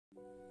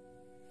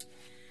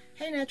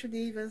Hey Natural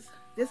Divas,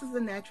 this is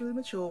the Naturally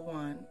Mature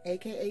One,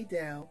 aka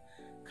Dell,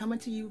 coming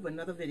to you with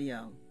another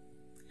video.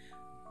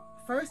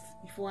 First,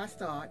 before I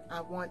start, I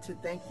want to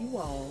thank you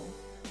all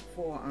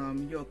for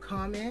your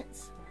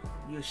comments,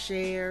 your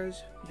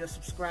shares, your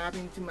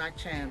subscribing to my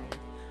channel.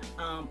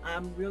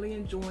 I'm really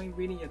enjoying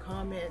reading your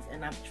comments,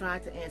 and I've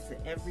tried to answer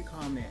every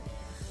comment,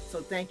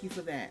 so thank you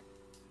for that.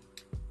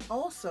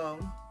 Also,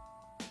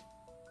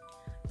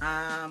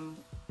 I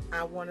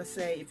want to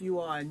say, if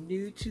you are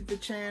new to the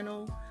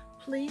channel,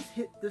 please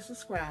hit the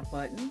subscribe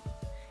button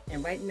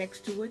and right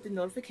next to it the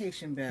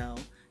notification bell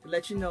to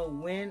let you know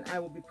when I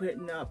will be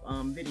putting up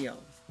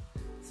videos,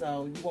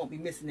 so you won't be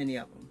missing any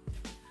of them.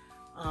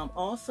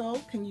 Also,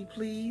 can you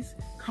please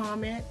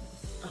comment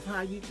of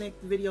how you think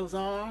the videos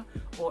are,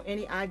 or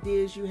any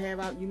ideas you have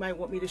out you might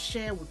want me to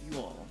share with you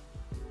all.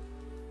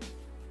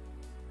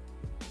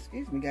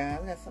 Excuse me guys,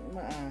 I got something in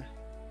my eye.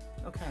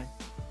 Okay,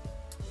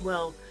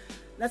 well,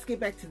 let's get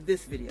back to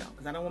this video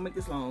because I don't want to make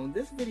this long.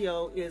 This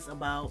video is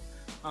about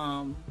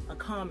a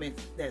comment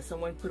that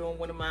someone put on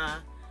one of my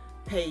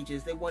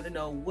pages. They want to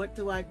know, what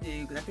do I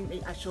do? Because I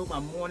think I showed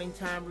my morning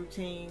time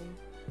routine.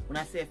 When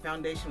I said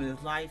foundation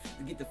is life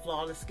to get the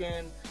flawless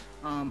skin,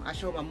 I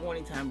showed my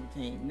morning time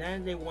routine. Now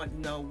they want to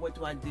know, what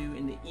do I do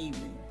in the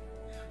evening?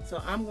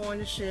 So I'm going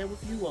to share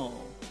with you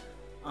all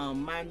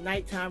my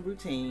nighttime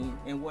routine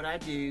and what I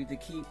do to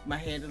keep my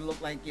hair to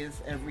look like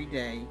this every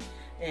day.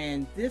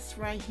 And this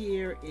right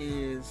here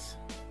is,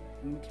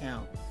 let me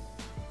count.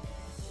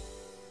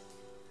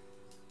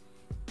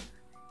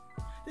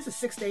 This is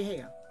 6-day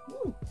hair.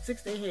 Woo,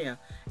 6-day hair.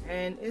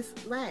 And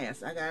it's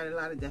lasts. I got a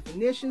lot of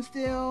definition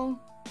still.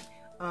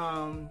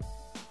 I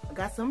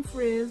got some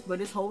frizz,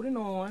 but it's holding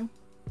on.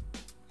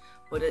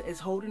 But it's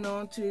holding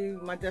on to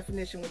my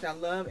definition, which I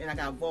love, and I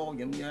got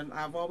volume. You know,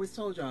 I've always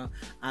told y'all,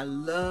 I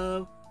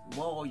love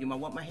volume. I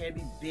want my hair to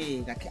be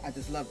big. I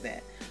just love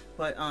that.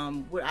 But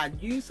I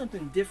use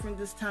something different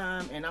this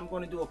time, and I'm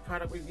going to do a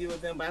product review of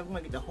them, but I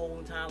want to get the whole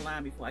entire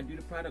line before I do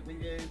the product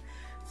review.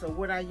 So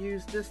what I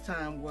used this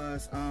time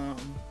was,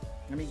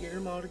 let me get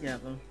them all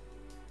together,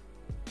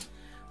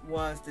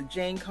 was the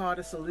Jane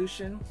Carter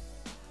Solution.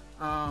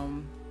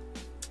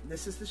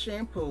 This is the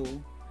shampoo,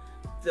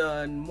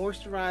 the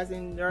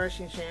moisturizing,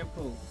 nourishing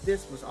shampoo.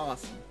 This was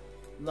awesome.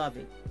 Love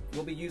it.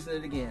 We'll be using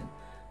it again.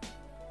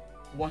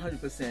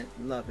 100%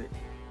 love it.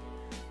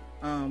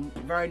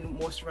 Very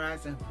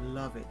moisturizing,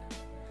 love it.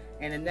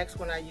 And the next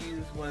one I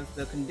used was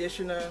the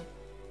conditioner.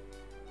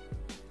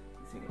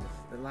 Let's see, this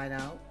is the light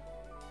out.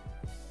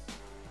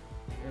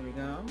 There we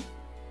go.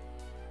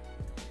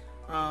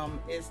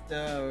 It's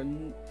the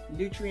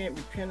nutrient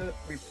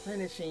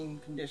replenishing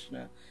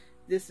conditioner.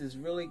 This is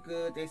really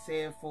good. They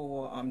say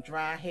for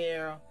dry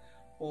hair,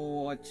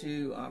 or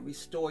to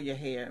restore your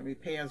hair,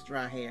 repairs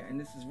dry hair, and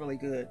this is really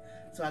good.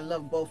 So I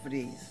love both of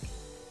these.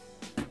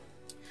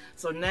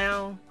 So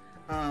now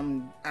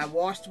I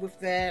washed with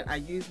that. I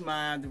used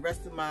the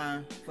rest of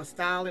my, for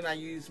styling, I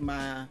used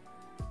my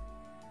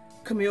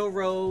Camille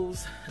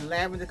Rose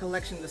Lavender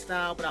Collection to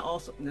style, but I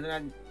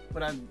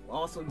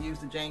also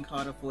used the Jane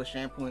Carter for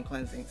shampoo and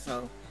cleansing,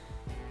 so,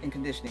 and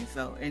conditioning.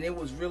 So, and it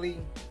was really,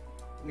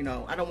 you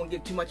know, I don't want to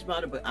give too much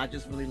about it, but I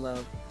just really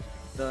love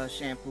the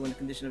shampoo and the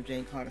conditioner of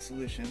Jane Carter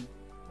Solution.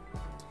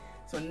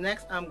 So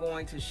next I'm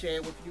going to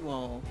share with you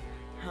all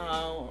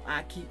how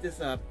I keep this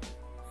up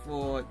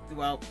for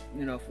throughout,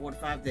 you know, 4 to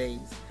 5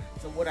 days.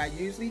 So what I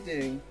usually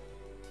do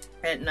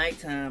at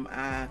nighttime,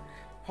 I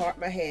part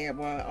my hair.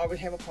 Well, I always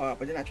have a part,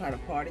 but then I try to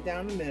part it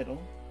down the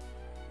middle,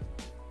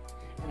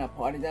 and I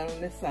part it down on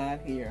this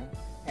side here,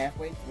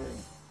 halfway through.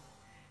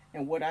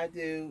 And what I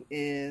do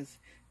is,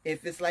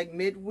 if it's like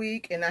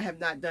midweek and I have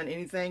not done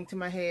anything to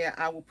my hair,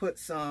 I will put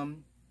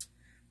some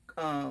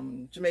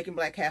Jamaican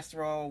black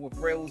castor oil with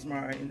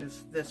rosemary in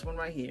this one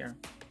right here.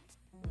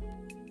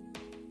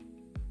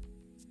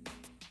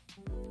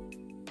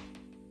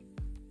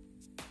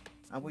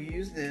 I will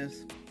use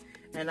this,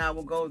 and I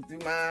will go through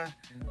my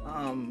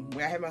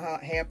where I have my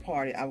hair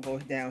parted. I will go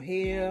down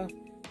here,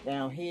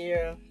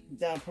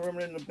 down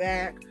perimeter in the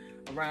back,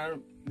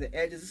 around the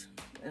edges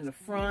in the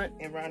front,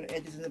 and around the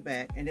edges in the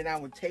back. And then I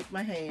would take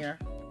my hand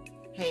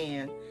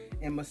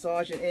and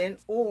massage it in,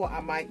 or I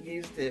might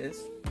use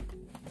this.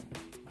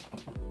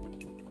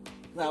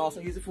 I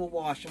also use it for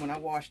washing when I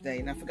wash day,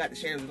 and I forgot to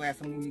share it the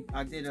last time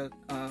I did a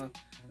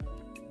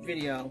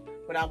video,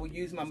 but I will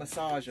use my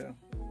massager,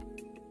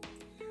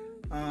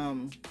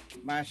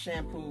 my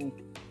shampoo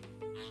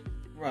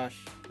brush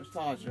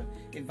massager.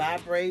 It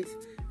vibrates,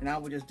 and I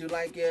will just do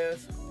like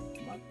this. Oh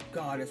my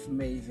God, it's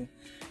amazing.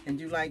 And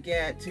do like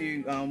that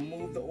to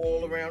move the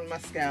oil around my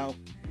scalp.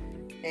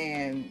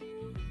 And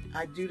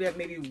I do that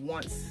maybe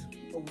once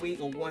a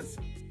week, or once,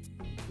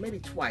 maybe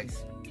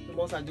twice. The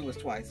most I do is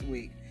twice a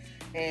week.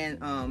 And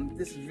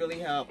this has really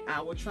helped.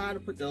 I will try to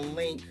put the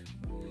link,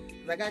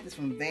 because I got this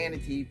from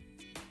Vanity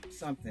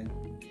something.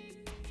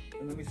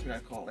 Let me see what I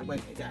call it. Wait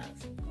a minute,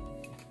 guys.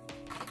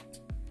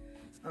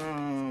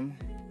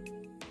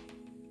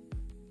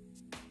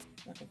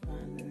 I can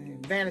find the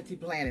name. Vanity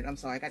Planet. I'm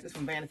sorry, I got this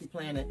from Vanity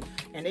Planet,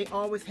 and they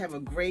always have a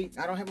great,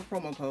 I don't have a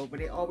promo code, but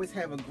they always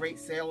have a great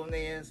sale on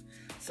theirs.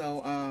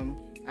 So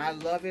I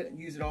love it,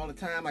 use it all the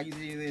time. I use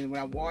it either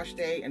when I wash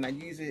day, and I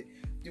use it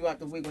throughout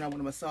the week when I want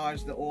to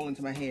massage the oil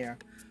into my hair.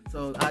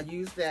 So I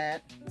use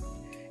that,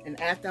 and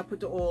after I put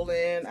the oil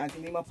in, I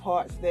can leave my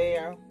parts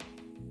there.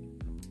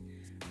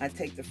 I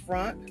take the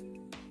front,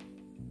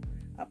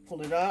 I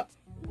pull it up,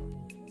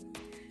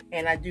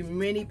 and I do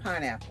mini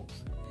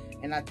pineapples.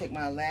 And I take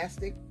my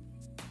elastic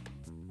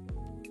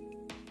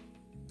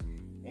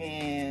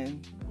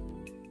and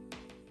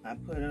I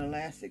put an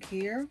elastic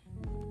here,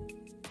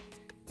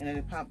 and then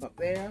it pop up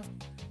there,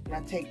 and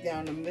I take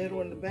down the middle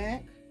and the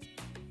back,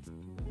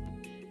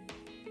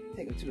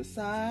 take it to the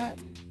side,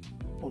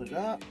 pull it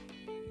up,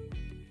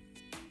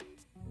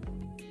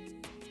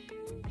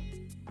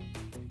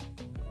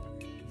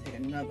 take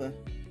another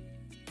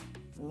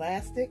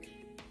elastic,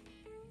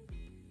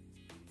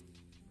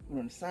 put it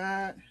on the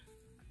side,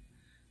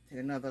 take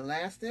another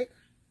elastic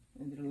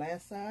and do the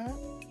last side.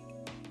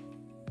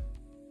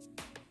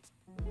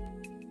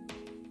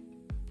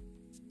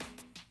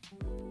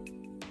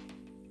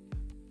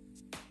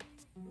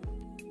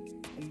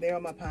 And there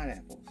are my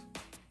pineapples.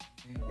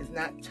 It's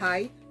not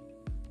tight.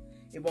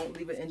 It won't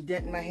leave an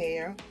indent in my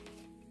hair.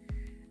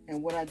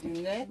 And what I do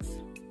next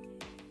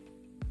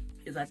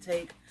is I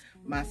take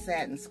my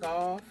satin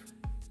scarf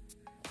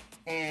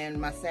and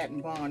my satin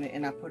bonnet,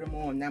 and I put them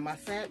on. Now my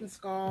satin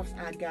scarves,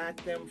 I got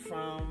them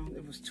from,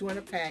 it was 2 in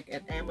a pack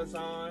at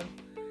Amazon,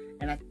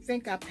 and I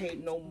think I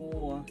paid no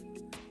more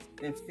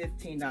than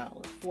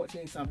 $15,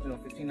 14 something or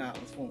 $15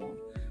 for them.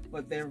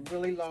 But they're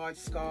really large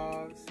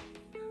scarves.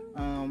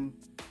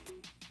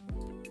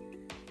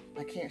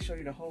 I can't show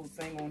you the whole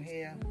thing on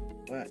here,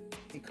 but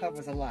it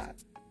covers a lot.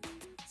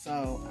 So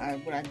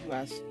what I do,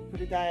 I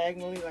put it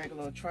diagonally like a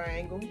little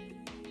triangle. You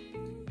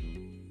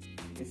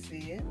can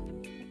see it.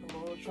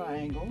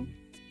 Triangle,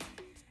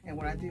 and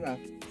what I do, I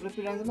flip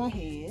it under my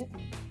head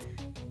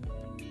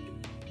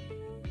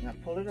and I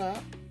pull it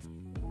up.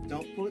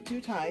 Don't pull it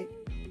too tight.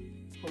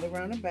 Pull it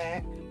around the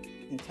back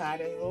and tie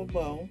it in a little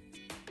bow.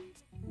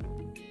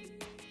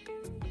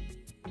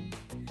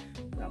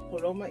 Now pull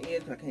it over my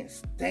ears because I can't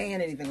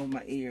stand anything over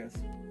my ears.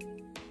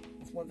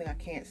 That's one thing I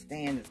can't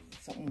stand, is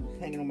something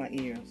hanging on my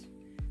ears.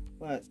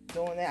 But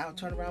doing that, I'll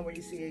turn around where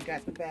you see it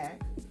got the back.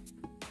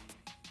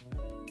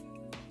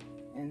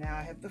 And now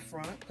I have the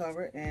front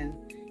covered,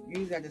 and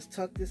usually I just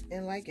tuck this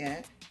in like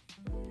that.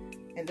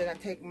 And then I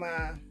take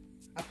I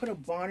put a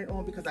bonnet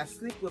on because I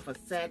sleep with a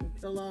satin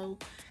pillow,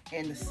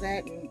 and the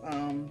satin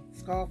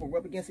scarf will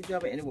rub against each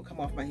other and it will come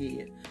off my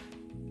head.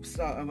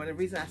 So but the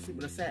reason I sleep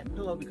with a satin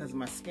pillow, because of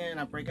my skin,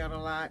 I break out a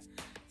lot.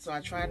 So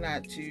I try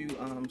not to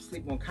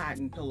sleep on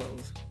cotton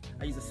pillows.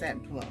 I use a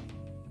satin pillow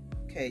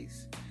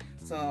case.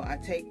 So I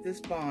take this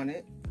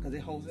bonnet, because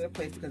it holds it in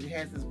place, because it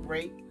has this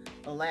great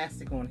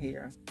elastic on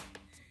here.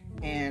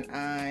 And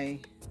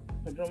I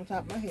put it on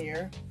top of my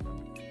hair,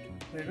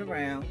 put it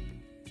around,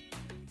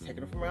 take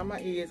it up around my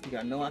ears, because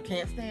y'all know I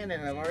can't stand it,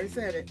 I've already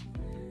said it.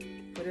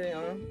 Put it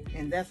on,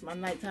 and that's my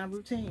nighttime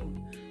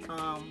routine.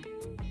 I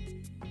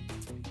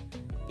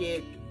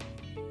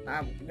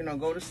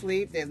go to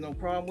sleep, there's no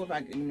problem with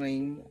it. I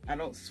mean, I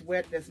don't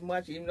sweat as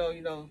much, even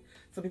though,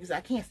 some people say,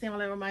 I can't stand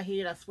all over my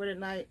head, I sweat at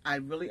night. I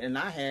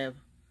have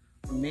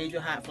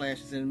major hot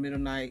flashes in the middle of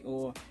the night,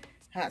 or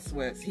hot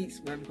sweats, heat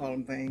sweat, we call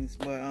them things,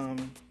 but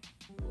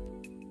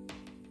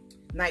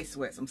night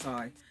sweats, I'm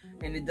sorry,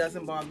 and it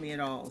doesn't bother me at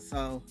all.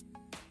 So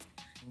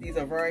these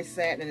are very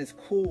satin, and it's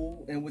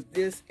cool, and with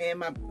this and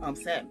my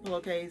satin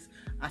pillowcase,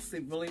 I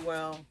sleep really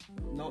well,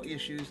 no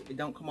issues, it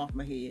don't come off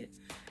my head.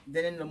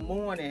 Then in the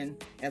morning,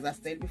 as I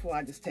stated before,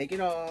 I just take it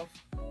off,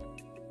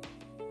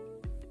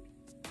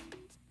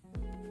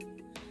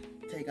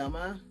 take out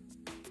my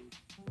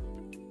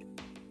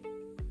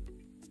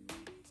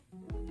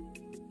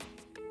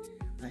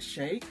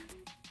shake,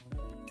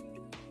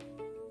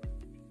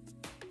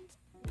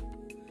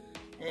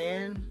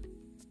 and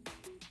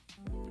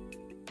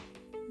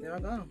there I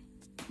go,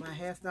 my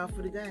hairstyle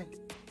for the day.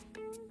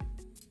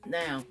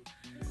 Now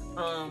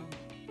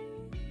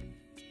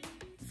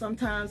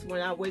sometimes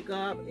when I wake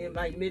up in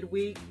like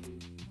midweek,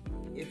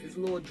 if it's a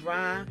little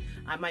dry,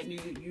 I might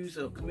need to use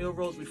a Camille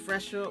Rose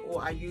refresher,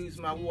 or I use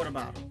my water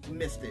bottle to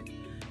mist it.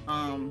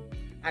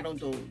 I don't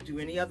do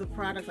any other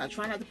products. I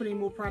try not to put any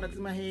more products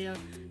in my hair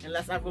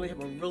unless I really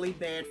have a really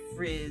bad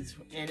frizz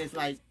and it's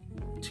like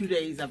 2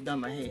 days I've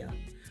done my hair.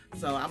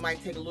 So I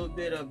might take a little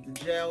bit of the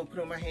gel, put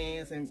it on my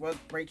hands and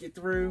break it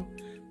through.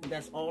 But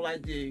that's all I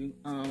do.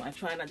 I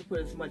try not to put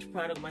as much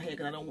product in my hair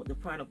because I don't want the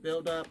product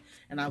build up,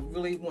 and I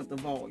really want the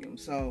volume.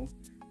 So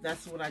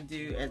that's what I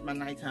do as my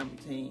nighttime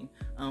routine.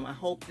 I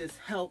hope this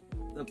helped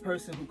the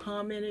person who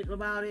commented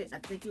about it. I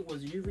think it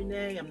was you,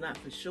 Renee. I'm not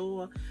for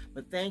sure,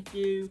 but thank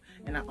you.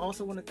 And I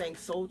also want to thank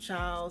Soul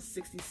Child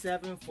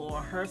 67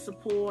 for her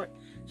support.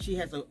 She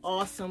has an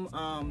awesome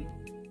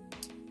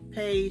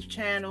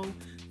channel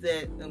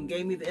that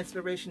gave me the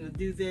inspiration to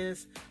do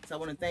this. So I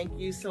want to thank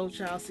you, Soul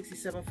Child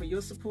 67, for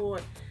your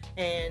support.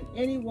 And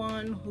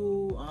anyone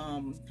who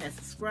has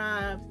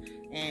subscribed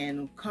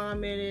and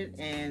commented,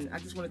 and I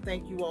just want to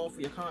thank you all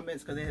for your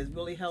comments, because it has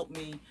really helped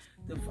me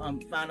to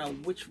find out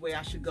which way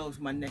I should go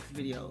for my next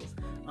videos.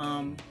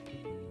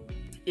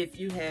 If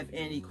you have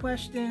any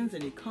questions,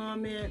 any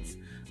comments,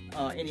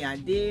 any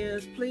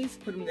ideas, please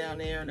put them down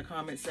there in the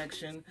comment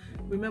section.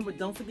 Remember,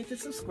 don't forget to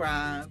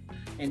subscribe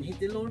and hit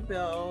the little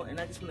bell. And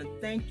I just want to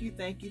thank you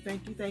for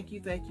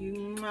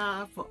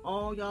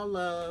all y'all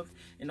love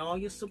and all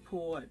your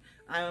support.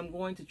 I am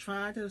going to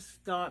try to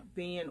start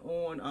being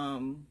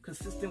on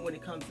consistent when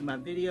it comes to my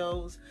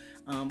videos.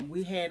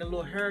 We had a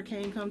little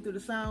hurricane come through the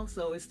south,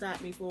 so it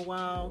stopped me for a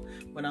while,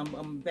 but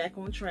I'm back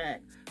on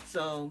track.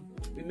 So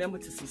remember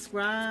to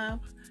subscribe,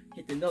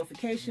 hit the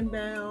notification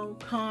bell,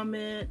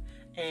 comment,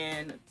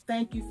 and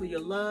thank you for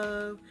your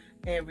love.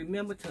 And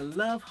remember to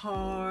love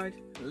hard,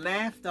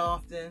 laugh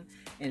often,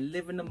 and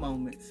live in the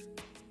moments.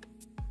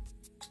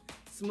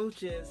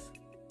 Smooches.